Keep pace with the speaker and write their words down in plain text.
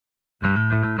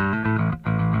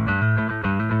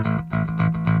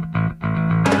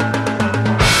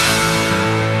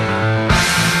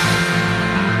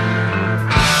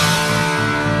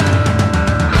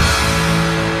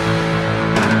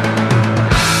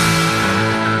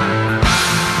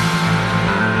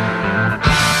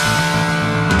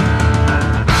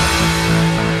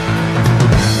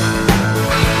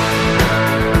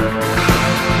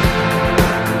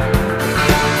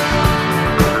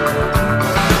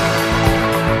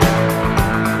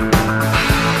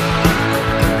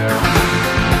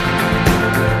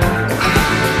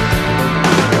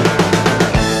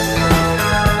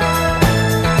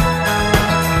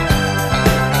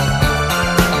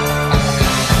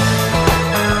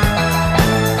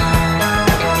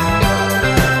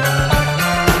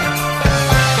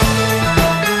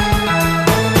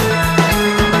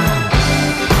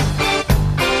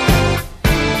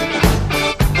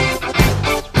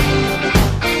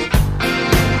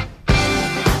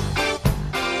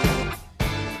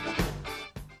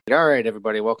All right,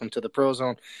 everybody, welcome to the Pro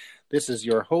Zone. This is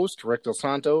your host, Rick Del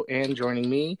Santo, and joining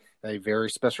me, a very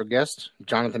special guest,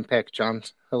 Jonathan Peck. John,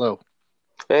 hello.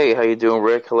 Hey, how you doing,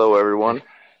 Rick? Hello, everyone.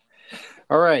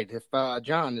 All right, if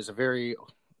John is a very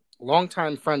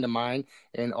longtime friend of mine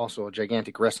and also a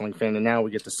gigantic wrestling fan, and now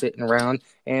we get to sit around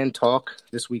and talk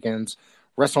this weekend's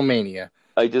WrestleMania.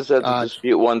 I just have to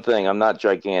dispute one thing. I'm not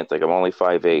gigantic. I'm only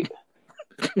 5'8".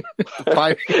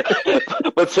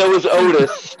 But so is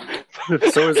Otis.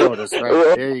 So is Otis,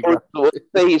 right? There you go. Well,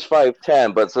 they say he's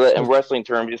 5'10", but so that in wrestling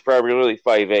terms, he's probably really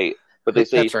 5'8". But they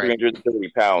say he's 330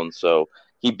 pounds, so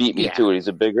he beat me to it. He's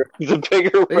a bigger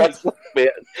wrestling man.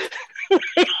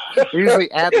 They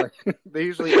usually add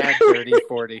 30,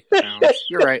 40 pounds.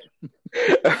 You're right.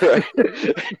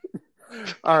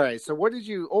 All right. So what did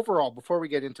you, overall, before we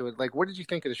get into it, what did you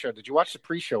think of the show? Did you watch the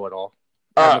pre-show at all?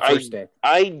 The first day?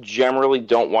 I generally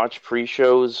don't watch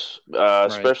pre-shows,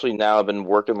 especially now. I've been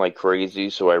working like crazy,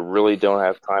 so I really don't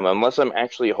have time. Unless I'm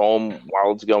actually home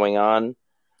while it's going on.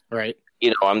 Right.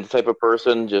 I'm the type of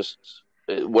person, just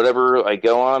whatever I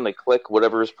go on, I click,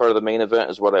 whatever is part of the main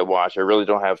event is what I watch. I really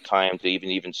don't have time to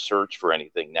even search for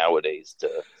anything nowadays to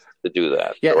do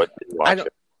that. Yeah, so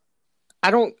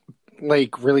I don't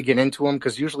really get into them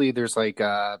because usually there's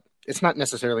it's not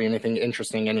necessarily anything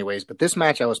interesting anyways, but this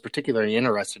match I was particularly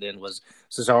interested in was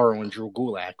Cesaro and Drew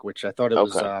Gulak, which I thought it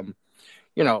was,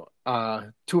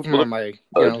 two of them are my,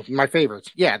 my favorites.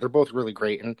 Yeah, they're both really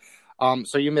great. And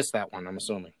so you missed that one, I'm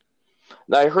assuming.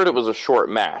 Now, I heard it was a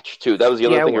short match, too. That was the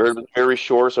other thing. I heard it was very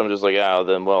short, so I'm just like,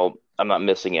 I'm not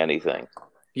missing anything.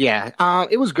 Yeah,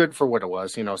 it was good for what it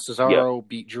was. Cesaro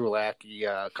beat Drew Gulak. He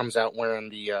comes out wearing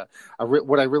the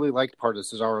what I really liked part of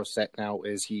Cesaro's set now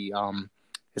is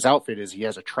his outfit is he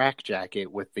has a track jacket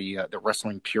with the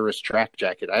Wrestling Purist track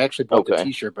jacket. I actually bought the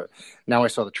T-shirt, but now I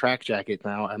saw the track jacket.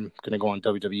 Now I'm going to go on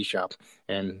WWE Shop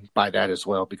and buy that as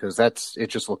well because it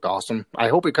just looked awesome. I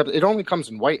hope it comes. It only comes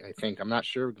in white, I think. I'm not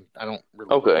sure. I don't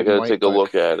really. Okay, I got to take a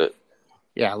look at it.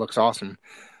 Yeah, it looks awesome.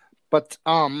 But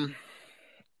all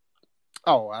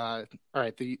right.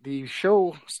 The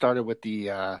show started with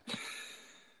the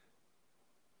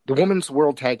Women's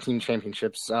World Tag Team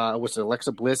Championships. Was it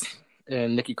Alexa Bliss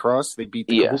and Nikki Cross? They beat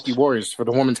the Kabuki Warriors for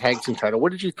the Women's Tag Team title.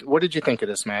 What did you think of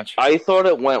this match? I thought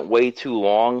it went way too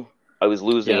long. I was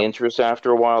losing interest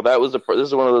after a while. This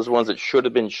is one of those ones that should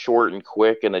have been short and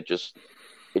quick, and it just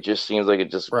seems like it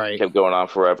just kept going on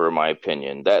forever. In my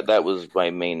opinion, that was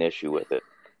my main issue with it.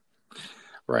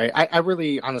 Right. I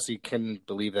really honestly couldn't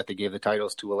believe that they gave the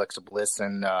titles to Alexa Bliss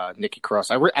and Nikki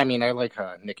Cross. I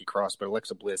like Nikki Cross, but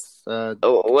Alexa Bliss.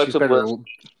 Alexa Bliss,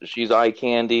 she's eye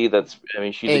candy.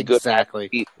 She's a good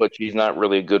athlete, but she's not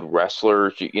really a good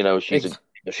wrestler.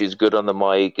 She's good on the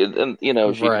mic, and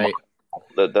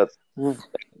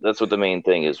that's what the main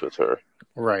thing is with her.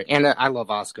 Right, and I love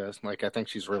Asuka. I think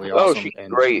she's really awesome. Oh, she's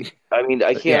great.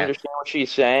 I can't understand what she's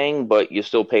saying, but you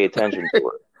still pay attention to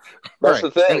her. That's the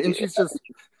thing. And she's just,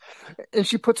 and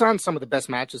she puts on some of the best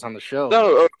matches on the show.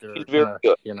 No, she's very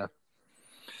good.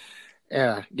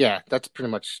 Yeah, that's pretty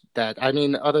much that.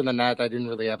 Other than that, I didn't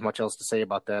really have much else to say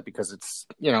about that because it's,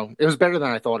 it was better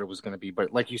than I thought it was going to be.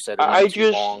 But like you said, I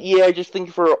just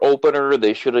think for an opener,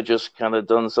 they should have just kind of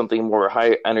done something more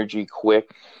high energy,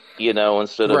 quick,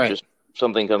 instead of just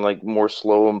something kind of more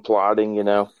slow and plodding,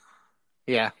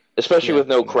 Yeah. Especially with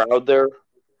no crowd there.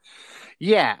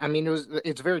 Yeah,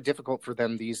 it's very difficult for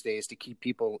them these days to keep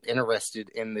people interested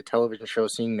in the television show,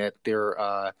 seeing that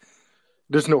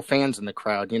there's no fans in the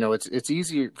crowd. It's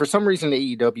easier for some reason.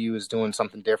 AEW is doing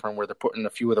something different where they're putting a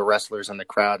few of the wrestlers in the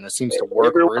crowd, and it seems to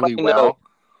work really well.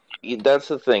 That's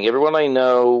the thing. Everyone I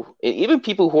know, even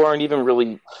people who aren't even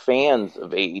really fans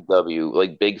of AEW,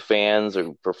 like big fans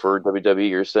or prefer WWE,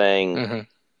 you're saying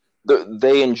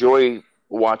they enjoy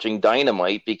watching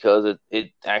Dynamite because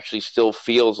it actually still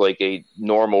feels like a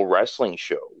normal wrestling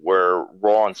show where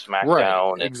Raw and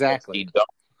SmackDown and exactly.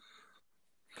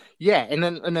 Yeah, and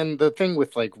then the thing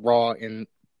with Raw and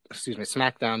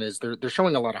SmackDown is they're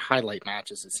showing a lot of highlight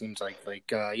matches. It seems like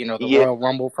the Royal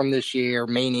Rumble from this year,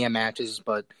 Mania matches,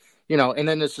 but and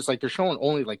then it's just they're showing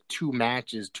only two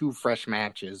fresh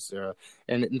matches,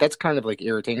 and that's kind of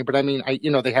irritating. But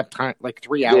they have time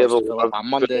 3 hours to fill up on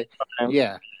Monday.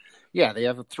 Yeah, they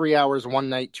have 3 hours one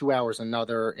night, 2 hours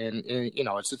another, and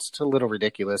it's a little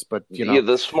ridiculous. But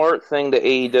the smart thing that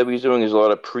AEW is doing is a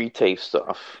lot of pre-tape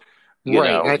stuff.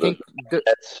 I think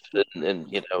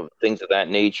things of that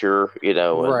nature.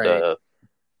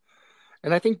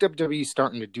 And I think WWE is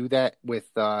starting to do that with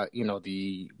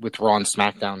with Raw and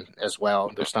SmackDown as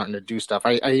well. They're starting to do stuff.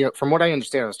 I from what I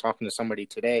understand, I was talking to somebody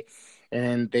today,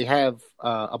 and they have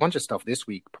a bunch of stuff this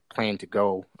week planned to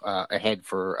go ahead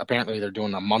for. Apparently, they're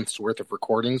doing a month's worth of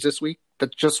recordings this week.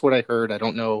 That's just what I heard. I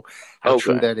don't know how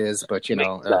true that is, but Makes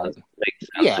sense. Makes sense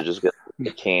to yeah, just get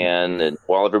the can, and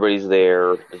while everybody's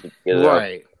there, just get it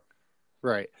out.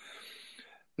 Right.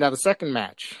 Now, the second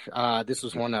match, this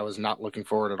was one I was not looking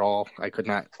forward at all. I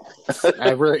cannot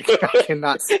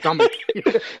stomach.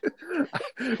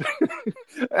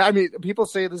 I mean, people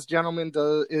say this gentleman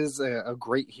is a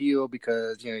great heel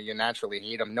because, you naturally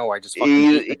hate him. No, I just fucking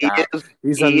hate the guy.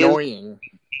 He's annoying.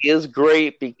 He is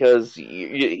great because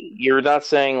you're not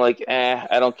saying like,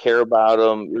 I don't care about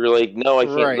him. You're like, no, I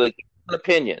can't. Like, an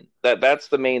opinion. That's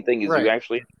the main thing is you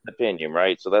actually have an opinion,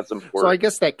 right? So that's important. So I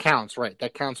guess that counts, right?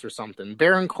 That counts for something.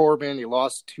 Baron Corbin, he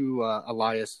lost to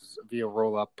Elias via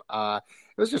roll up.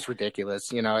 It was just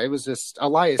ridiculous, It was just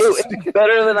Elias. It was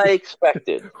better than I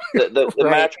expected. The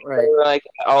match was better than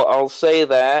I'll say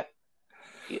that.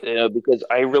 Because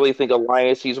I really think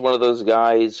Elias, he's one of those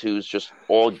guys who's just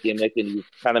all gimmick and he's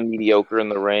kind of mediocre in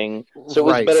the ring. So it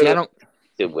was better than I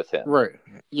did with him. Right.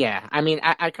 Yeah. I mean,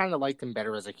 I kind of liked him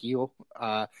better as a heel.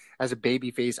 As a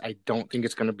babyface, I don't think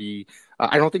it's going to be.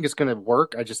 I don't think it's going to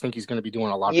work. I just think he's going to be doing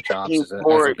a lot of jobs as a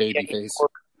babyface.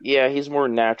 He's more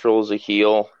natural as a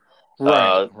heel.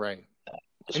 Right.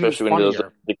 Especially when he does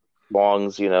the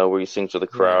songs, where he sings to the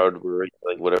crowd, where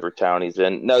like whatever town he's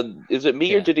in. Now, is it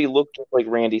me or did he look just like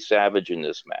Randy Savage in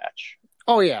this match?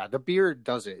 Oh yeah, the beard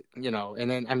does it,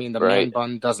 and then I mean the man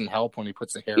bun doesn't help when he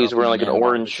puts the hair. He's wearing like an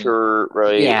orange shirt,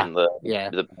 right? Yeah, and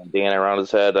the bandana around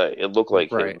his head. It looked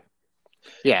like him.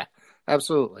 Yeah,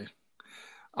 absolutely.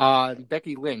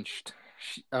 Becky Lynch,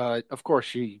 of course,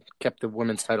 she kept the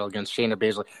women's title against Shayna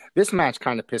Baszler. This match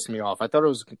kind of pissed me off. I thought it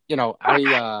was,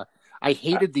 I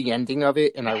hated the ending of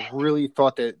it, and I really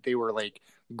thought that they were like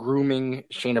grooming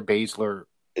Shayna Baszler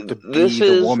to be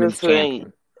the women's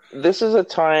champion. This is a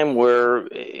time where,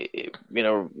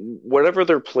 whatever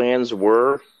their plans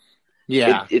were,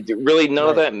 it really none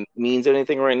of that means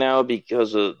anything right now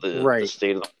because of the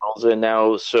state of the world's in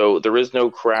now. So there is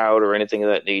no crowd or anything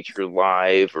of that nature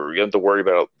live, or you don't have to worry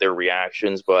about their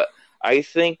reactions. But I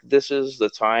think this is the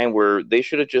time where they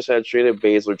should have just had Shayna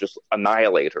Baszler just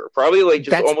annihilate her. Probably like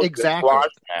just almost a squash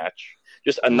match.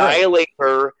 Just annihilate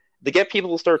her to get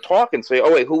people to start talking. Say,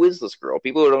 oh, wait, who is this girl?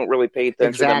 People who don't really pay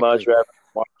attention that much or haven't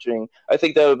watching. I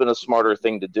think that would have been a smarter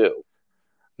thing to do.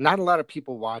 Not a lot of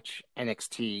people watch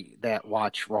NXT that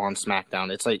watch Raw and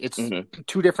SmackDown. It's like it's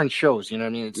two different shows. You know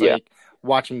what I mean? It's like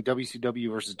watching WCW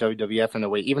versus WWF in a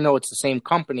way. Even though it's the same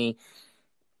company,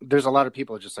 there's a lot of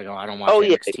people just like, oh, I don't watch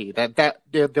NXT. That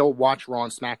they'll watch Raw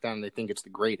and SmackDown and they think it's the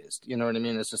greatest. You know what I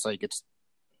mean? It's just like it's.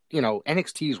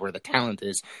 NXT is where the talent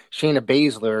is. Shayna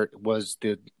Baszler was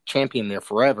the champion there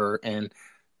forever, and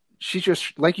she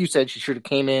just, like you said, she should have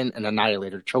came in and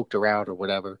annihilated her, choked her out or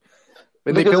whatever.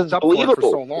 But they built up for it for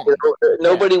so long.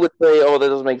 Nobody would say, oh, that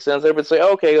doesn't make sense. They would say,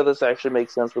 okay, well, this actually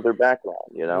makes sense with their background,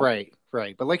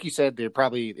 Right. But like you said, they're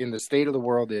probably in the state of the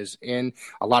world is in.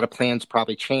 A lot of plans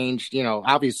probably changed.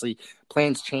 Obviously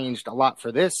plans changed a lot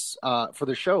for this, for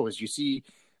the show. As you see,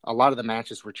 a lot of the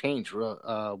matches were changed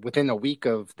within a week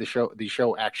of the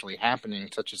show actually happening,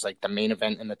 such as like the main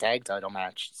event and the tag title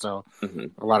match. So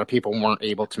a lot of people weren't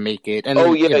able to make it. And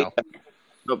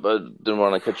didn't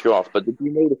want to cut you off, but did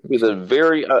you notice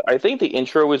I think the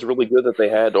intro was really good that they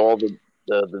had all the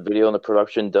video and the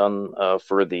production done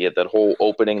for that whole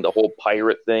opening, the whole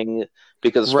pirate thing,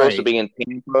 because it's supposed to be in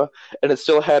Tampa, and it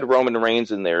still had Roman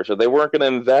Reigns in there, so they weren't going to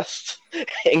invest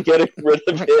in getting rid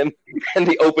of him in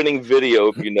the opening video,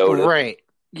 if you noticed. Right.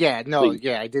 Yeah, no,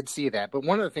 I did see that. But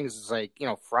one of the things is like,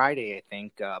 Friday, I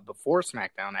think, before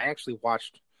SmackDown, I actually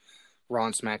watched Raw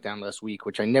and SmackDown last week,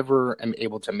 which I never am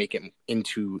able to make it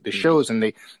into the shows. And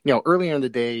they, earlier in the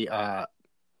day,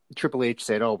 Triple H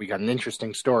said, "Oh, we got an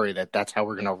interesting story that's how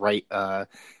we're gonna write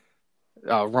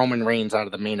Roman Reigns out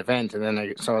of the main event." And then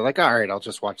I was like, "All right, I'll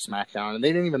just watch SmackDown." And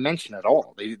they didn't even mention it at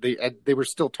all. They were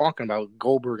still talking about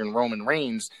Goldberg and Roman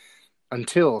Reigns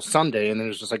until Sunday, and then it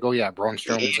was just like, "Oh yeah, Braun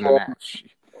Strowman's in the match."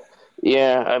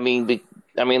 Yeah, I mean,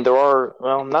 there are,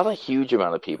 not a huge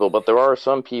amount of people, but there are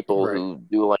some people who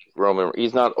do like Roman.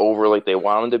 He's not over like they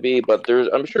want him to be, but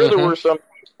I'm sure there were some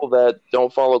people that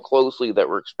don't follow closely that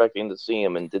were expecting to see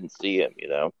him and didn't see him,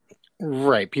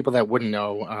 Right, people that wouldn't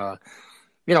know,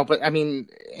 but I mean,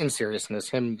 in seriousness,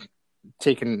 him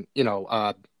taking,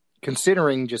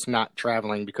 considering just not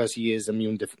traveling because he is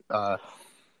immune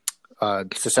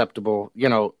susceptible,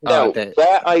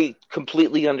 that I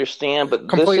completely understand, but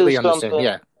completely this is understand,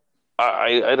 yeah.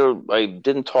 I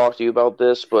didn't talk to you about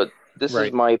this, but this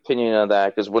is my opinion on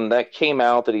that, because when that came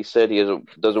out that he said he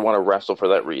doesn't want to wrestle for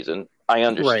that reason, I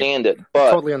understand it,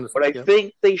 but totally what I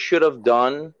think they should have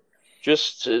done,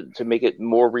 just to make it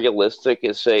more realistic,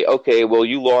 is say, okay, well,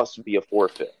 you lost via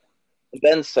forfeit, and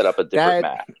then set up a different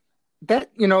match.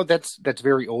 That's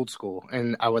very old school,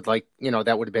 and I would like,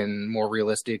 that would have been more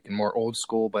realistic and more old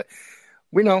school, but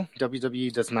we know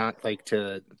WWE does not like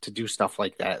to do stuff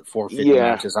like that, forfeiting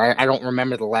matches. I don't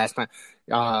remember the last time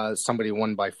somebody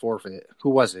won by forfeit. Who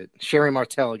was it? Sherry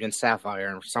Martel against Sapphire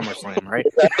in SummerSlam, right?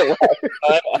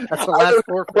 That's the last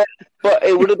forfeit. But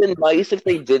it would have been nice if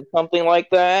they did something like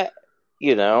that,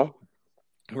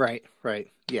 Right.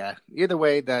 Yeah. Either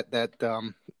way, that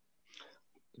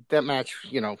match,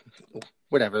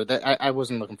 whatever. That I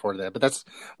wasn't looking forward to that, but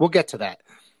we'll get to that.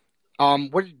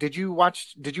 What did you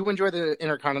watch? Did you enjoy the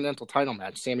Intercontinental title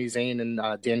match, Sami Zayn and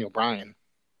Daniel Bryan?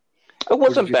 It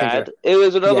wasn't bad. It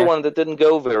was another one that didn't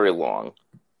go very long.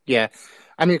 Yeah,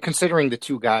 I mean, considering the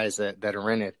two guys that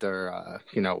are in it, they're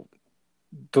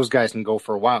those guys can go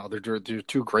for a while. They're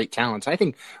two great talents. I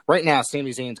think right now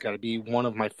Sami Zayn's got to be one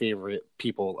of my favorite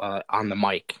people on the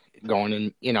mic going,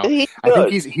 and I think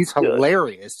he's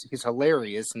hilarious. He's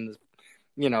hilarious, and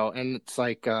and it's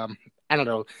like. I don't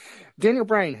know. Daniel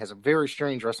Bryan has a very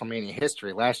strange WrestleMania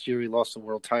history. Last year, he lost the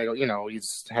world title.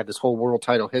 He's had this whole world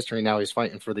title history. Now he's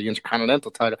fighting for the Intercontinental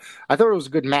title. I thought it was a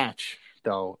good match,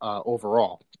 though,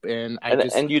 overall. And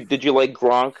did you like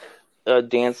Gronk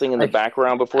dancing in the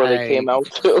background before they came out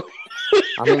too?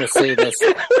 I'm going to say this.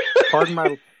 Pardon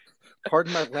my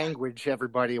language,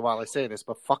 everybody, while I say this,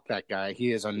 but fuck that guy.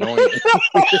 He is annoying.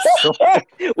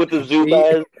 With the zoom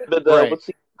eyes. What's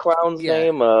the clown's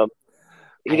name?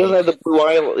 He doesn't have the blue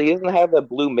eye. He doesn't have that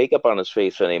blue makeup on his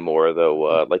face anymore,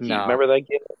 though. You remember that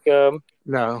gimmick?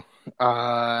 No.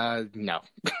 No.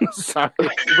 Sorry. Wait,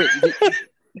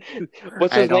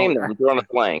 what's his name? I'm drawing a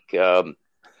blank. Not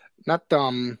what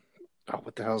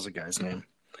the hell's the guy's name?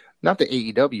 Not the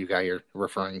AEW guy you're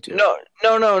referring to. No.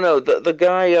 The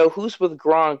guy who's with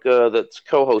Gronk that's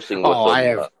co-hosting with him. I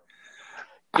have.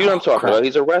 You know what I'm talking about?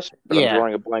 He's a wrestler. But I'm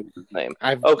drawing a blank with his name.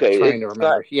 I'm trying to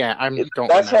remember.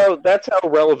 That's how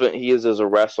relevant he is as a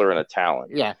wrestler and a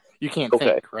talent. Yeah, you can't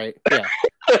think, right? Yeah.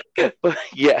 But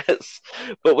yes,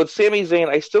 but with Sami Zayn,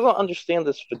 I still don't understand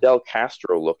this Fidel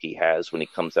Castro look he has when he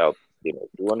comes out. Do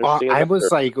you understand? I was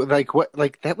like what?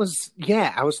 Like that was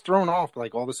I was thrown off.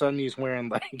 Like all of a sudden he's wearing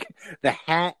like the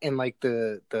hat and like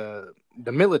the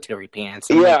military pants.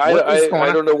 And,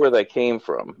 I don't know where that came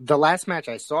from. The last match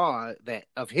I saw that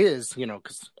of his,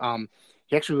 because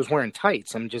he actually was wearing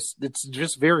tights. It's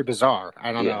just very bizarre.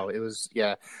 I don't know. It was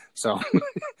So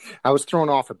I was thrown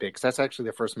off a bit because that's actually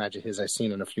the first match of his I've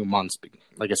seen in a few months.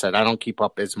 Like I said, I don't keep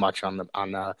up as much on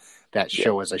that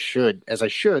show as I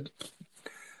should.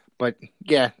 But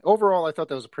yeah, overall, I thought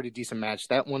that was a pretty decent match.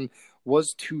 That one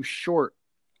was too short.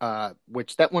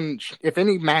 Which that one, if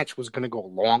any match was going to go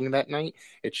long that night,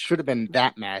 it should have been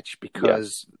that match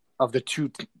because of the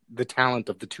talent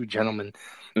of the two gentlemen,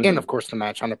 and of course the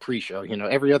match on the pre-show.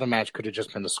 Every other match could have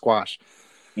just been a squash.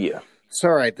 Yeah. So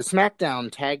all right, the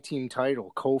SmackDown Tag Team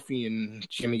title: Kofi and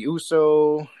Jimmy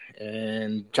Uso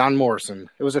and John Morrison.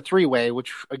 It was a 3-way,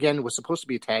 which again was supposed to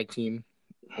be a tag team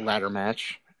ladder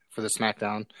match for the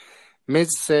SmackDown.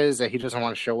 Miz says that he doesn't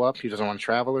want to show up. He doesn't want to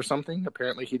travel or something.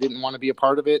 Apparently, he didn't want to be a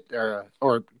part of it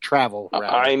or travel. Rather.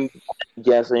 I'm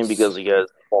guessing because he has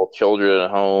small children at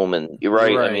home, and you're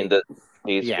right. I mean, that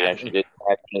he actually didn't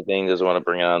have anything. Doesn't want to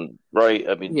bring on. Right.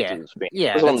 I mean, right.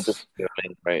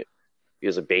 He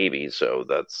has a baby, so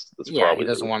that's probably. He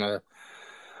doesn't want to.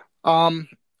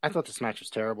 I thought this match was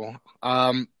terrible.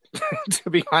 To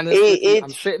be honest, it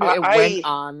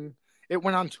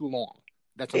went on too long.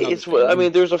 I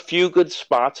mean, there's a few good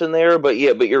spots in there, but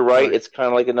you're right. It's kind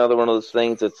of like another one of those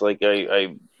things. It's like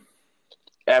I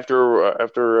after a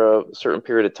certain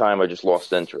period of time, I just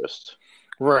lost interest.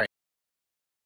 Right.